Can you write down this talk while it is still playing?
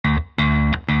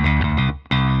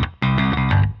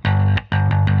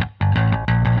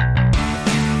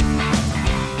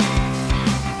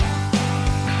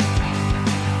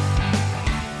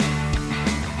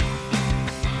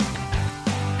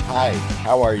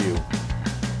How are you?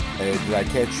 Did I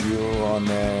catch you on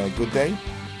a good day?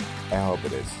 I hope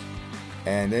it is.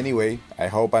 And anyway, I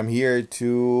hope I'm here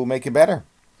to make it better.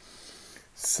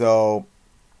 So,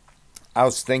 I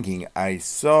was thinking, I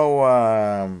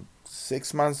saw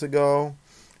 6 months ago,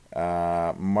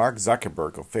 Mark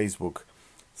Zuckerberg of Facebook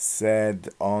said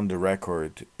on the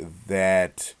record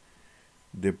that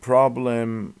the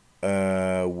problem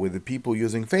with the people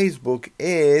using Facebook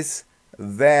is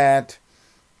that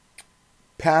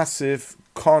passive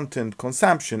content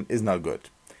consumption is not good.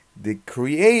 The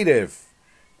creative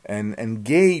and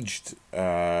engaged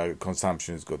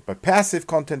consumption is good, but passive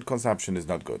content consumption is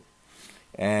not good.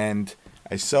 And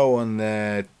I saw on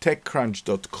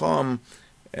TechCrunch.com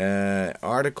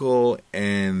article,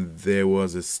 and there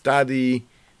was a study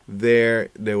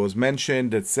there was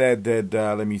mentioned that said that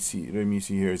let me see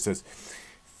here. It says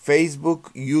Facebook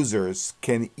users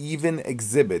can even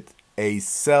exhibit a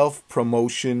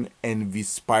self-promotion envy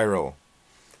spiral.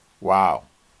 Wow.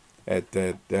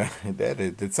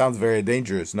 That sounds very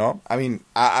dangerous, no? I mean,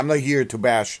 I'm not here to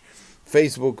bash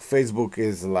Facebook. Facebook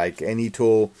is like any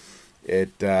tool.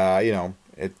 It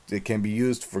can be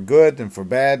used for good and for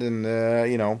bad, and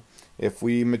if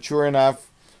we mature enough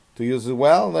to use it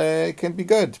well, it can be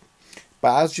good. But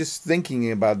I was just thinking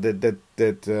about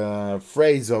that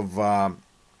phrase of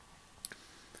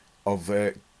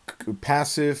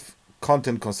passive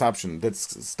content consumption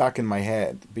that's stuck in my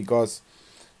head, because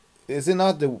is it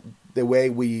not the way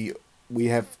we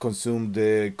have consumed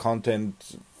the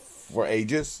content for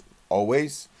ages,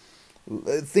 always?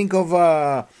 Think of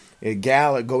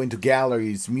going to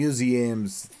galleries,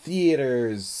 museums,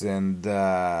 theaters, and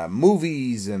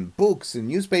movies, and books, and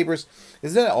newspapers.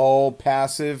 Is that all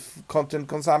passive content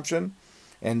consumption?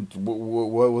 And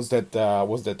was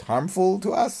that harmful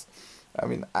to us? I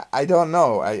mean, I don't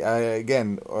know.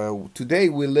 Today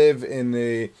we live in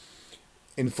a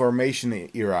information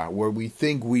era where we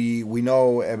think we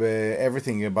know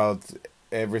everything about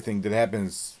everything that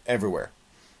happens everywhere,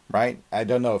 right? I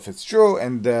don't know if it's true,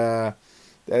 and that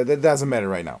doesn't matter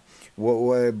right now.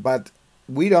 But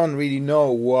we don't really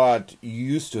know what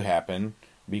used to happen,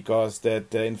 because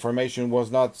that information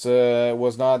was not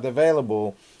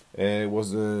available.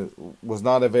 Was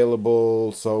not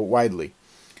available so widely.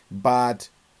 But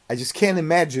I just can't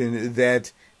imagine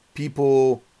that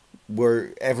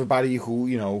everybody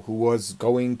who was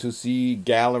going to see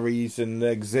galleries and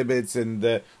exhibits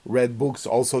and read books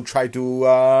also try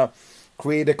to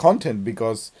create a content,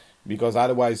 because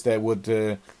otherwise that would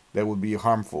be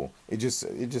harmful. It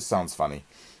just sounds funny,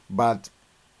 but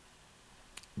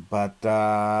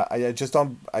I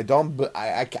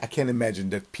can't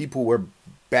imagine that people were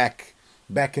back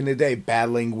in the day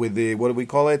battling with the, what do we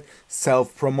call it,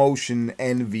 self-promotion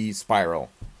envy spiral.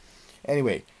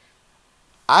 Anyway,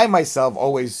 I myself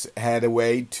always had a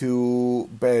way to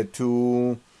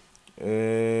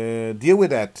deal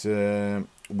with that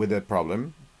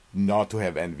problem, not to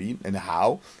have envy. And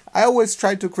how? I always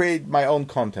try to create my own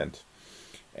content,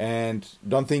 and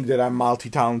don't think that I'm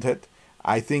multi-talented.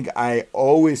 I think I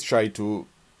always try to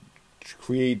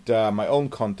create my own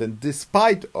content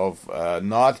despite of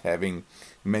not having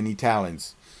many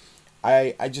talents.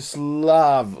 I just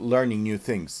love learning new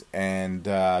things, and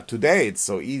today it's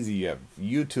so easy. You have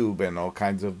YouTube and all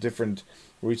kinds of different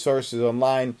resources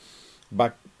online,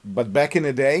 but back in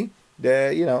the day,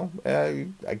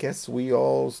 I guess we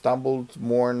all stumbled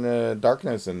more in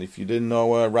darkness, and if you didn't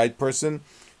know a right person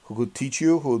who could teach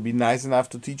you, who would be nice enough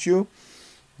to teach you,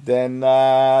 then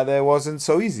that wasn't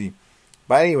so easy.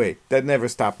 But anyway, that never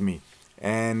stopped me.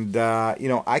 And,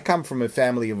 I come from a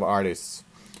family of artists.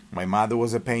 My mother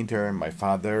was a painter, my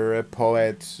father a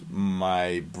poet,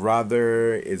 my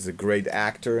brother is a great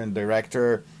actor and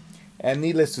director. And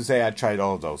needless to say, I tried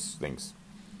all those things.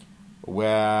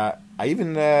 Where I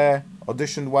even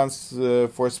auditioned once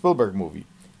for a Spielberg movie.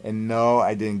 And no,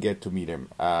 I didn't get to meet him.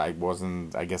 I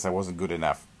guess I wasn't good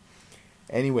enough.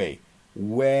 Anyway,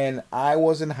 when I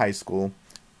was in high school,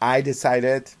 I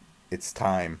decided it's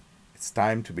time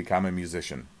to become a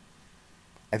musician.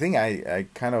 I think I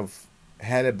kind of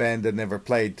had a band that never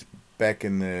played back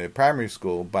in primary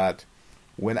school, but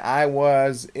when I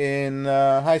was in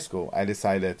high school, I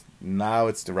decided now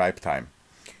it's the right time.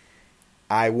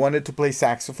 I wanted to play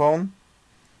saxophone,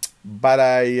 but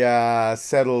I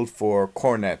settled for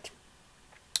cornet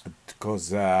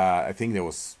because I think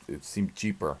it seemed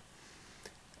cheaper.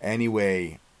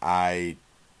 Anyway, I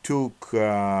took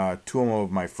two of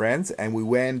my friends and we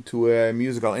went to a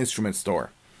musical instrument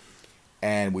store.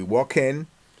 And we walk in,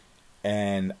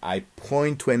 and I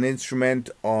point to an instrument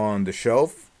on the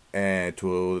shelf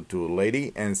to a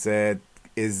lady and said,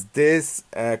 "Is this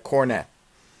a cornet?"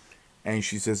 And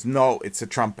she says, no, it's a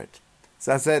trumpet.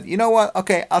 So I said, you know what?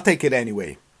 Okay, I'll take it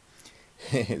anyway.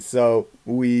 So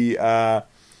I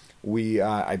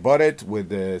bought it with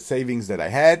the savings that I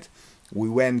had. We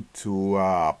went to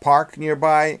a park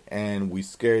nearby and we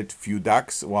scared a few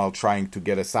ducks while trying to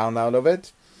get a sound out of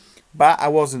it. But I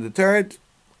wasn't deterred.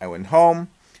 I went home.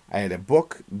 I had a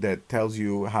book that tells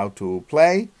you how to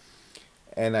play.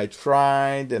 And I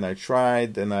tried and I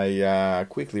tried and I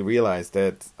quickly realized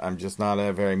that I'm just not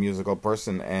a very musical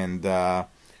person. And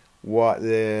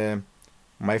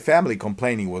my family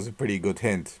complaining was a pretty good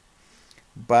hint.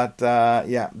 But that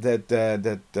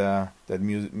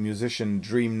musician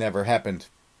dream never happened.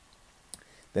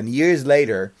 Then years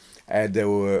later, I had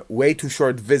a way too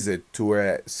short visit to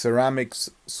a ceramics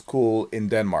school in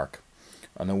Denmark,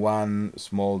 on a one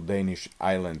small Danish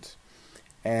island.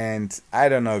 And I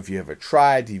don't know if you ever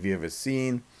tried, if you ever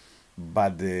seen,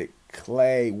 but the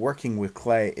clay, working with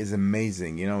clay is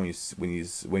amazing. You know,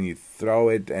 when you throw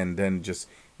it and then just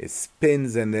it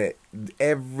spins and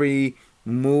every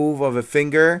move of a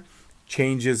finger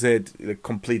changes it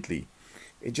completely.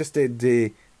 It just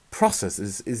the process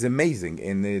is amazing,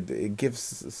 and it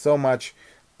gives so much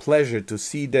pleasure to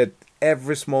see that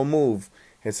every small move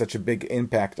has such a big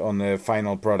impact on the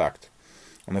final product,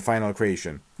 on the final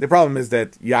creation. The problem is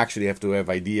that you actually have to have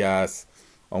ideas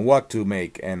on what to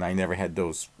make, and I never had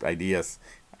those ideas.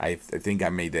 I think I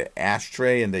made the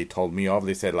ashtray and they told me off.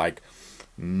 They said like,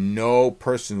 no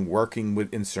person working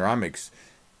in ceramics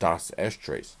does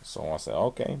ashtrays. So I said,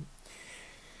 okay.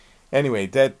 Anyway,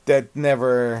 that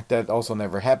also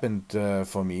never happened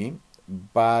for me.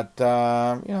 But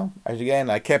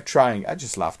I kept trying. I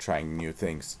just love trying new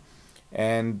things.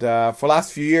 And for the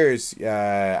last few years,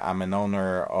 I'm an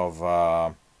owner of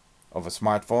a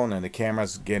smartphone, and the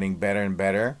camera's getting better and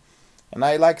better. And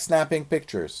I like snapping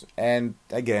pictures. And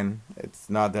again, it's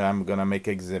not that I'm gonna make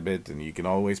an exhibit, and you can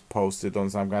always post it on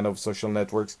some kind of social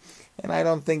networks. And I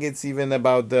don't think it's even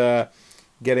about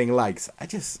getting likes. I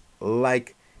just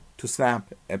like to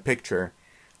snap a picture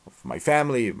of my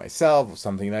family, myself, of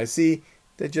something that I see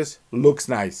that just looks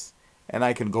nice, and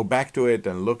I can go back to it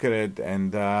and look at it,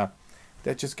 and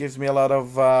that just gives me a lot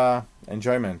of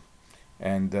enjoyment.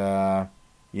 And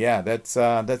that's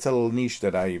a little niche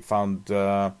that I found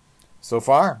so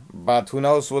far, but who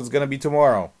knows what's gonna be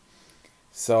tomorrow.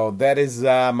 So that is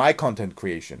my content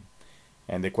creation,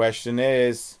 and the question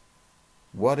is,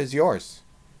 what is yours?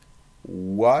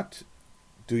 What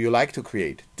do you like to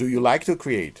create? Do you like to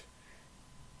create?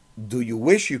 Do you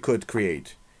wish you could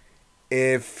create?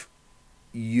 If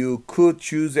you could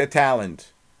choose a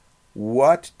talent,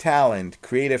 what talent,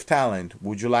 creative talent,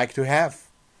 would you like to have?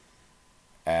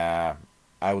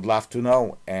 I would love to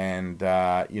know. And,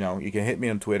 you can hit me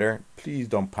on Twitter. Please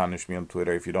don't punish me on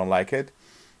Twitter if you don't like it.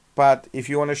 But if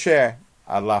you want to share,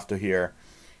 I'd love to hear.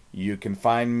 You can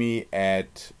find me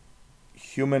at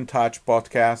Human Touch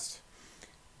Podcast.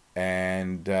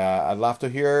 And I'd love to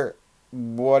hear,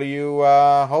 what are you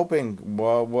hoping?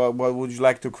 What would you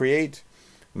like to create?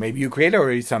 Maybe you create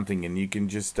already something and you can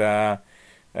just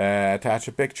attach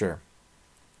a picture.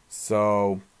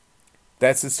 So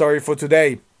that's the story for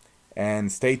today.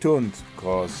 And stay tuned,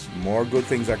 because more good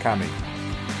things are coming.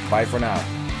 Bye for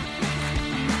now.